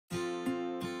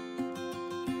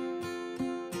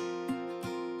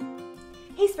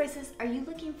Hey Spices, are you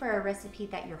looking for a recipe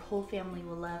that your whole family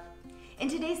will love? In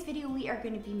today's video, we are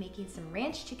going to be making some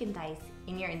ranch chicken thighs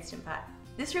in your Instant Pot.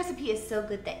 This recipe is so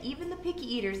good that even the picky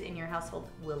eaters in your household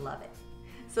will love it.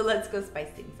 So let's go spice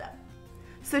things up.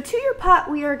 So to your pot,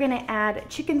 we are going to add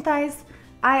chicken thighs.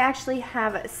 I actually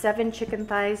have 7 chicken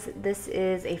thighs. This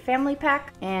is a family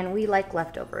pack and we like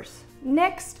leftovers.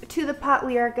 Next to the pot,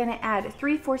 we are going to add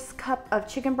 3/4 cup of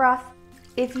chicken broth.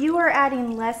 If you are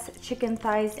adding less chicken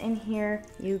thighs in here,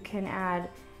 you can add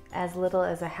as little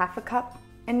as a 1/2 cup.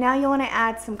 And now you want to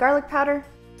add some garlic powder,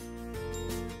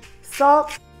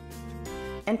 salt,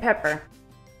 and pepper.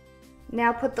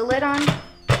 Now put the lid on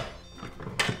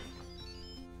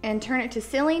and turn it to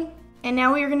sealing. And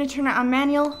now we are going to turn it on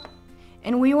manual,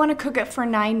 and we want to cook it for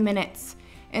 9 minutes.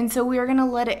 And so we are going to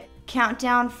let it count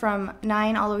down from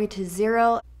 9 all the way to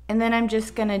 0, and then I'm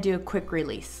just going to do a quick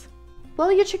release.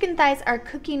 While your chicken thighs are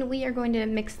cooking, we are going to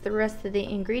mix the rest of the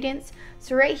ingredients.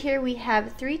 So right here we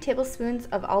have 3 tablespoons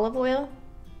of olive oil.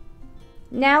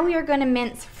 Now we are going to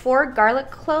mince 4 garlic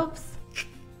cloves.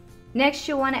 Next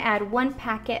you'll want to add 1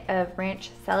 packet of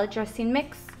ranch salad dressing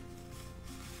mix,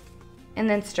 and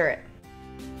then stir it.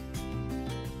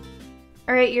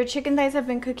 Alright, your chicken thighs have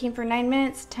been cooking for 9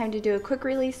 minutes. Time to do a quick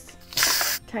release.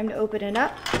 Time to open it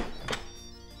up.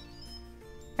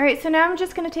 Alright, so now I'm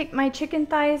just going to take my chicken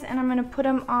thighs and I'm going to put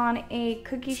them on a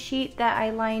cookie sheet that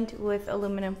I lined with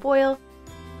aluminum foil.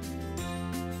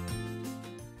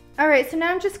 Alright, so now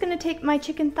I'm just going to take my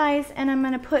chicken thighs and I'm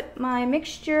going to put my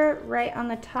mixture right on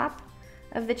the top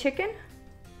of the chicken.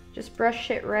 Just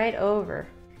brush it right over.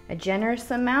 A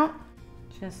generous amount,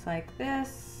 just like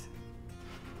this.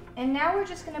 And now we're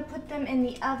just going to put them in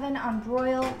the oven on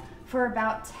broil for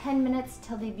about 10 minutes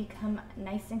till they become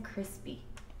nice and crispy.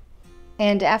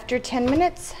 And after 10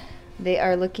 minutes, they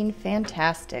are looking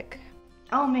fantastic.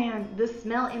 Oh man, the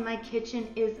smell in my kitchen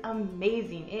is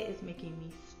amazing. It is making me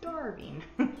starving.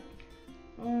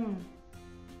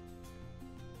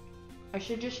 I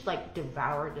should just like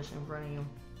devour this in front of you.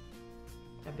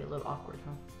 That'd be a little awkward,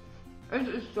 huh? It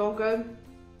is so good.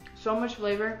 So much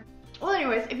flavor. Well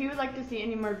anyways, if you would like to see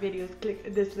any more videos,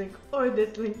 click this link or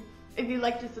this link. If you'd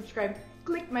like to subscribe,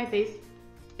 click my face.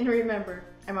 And remember,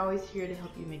 I'm always here to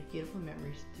help you make beautiful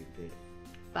memories through food.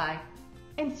 Bye,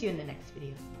 and see you in the next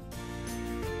video.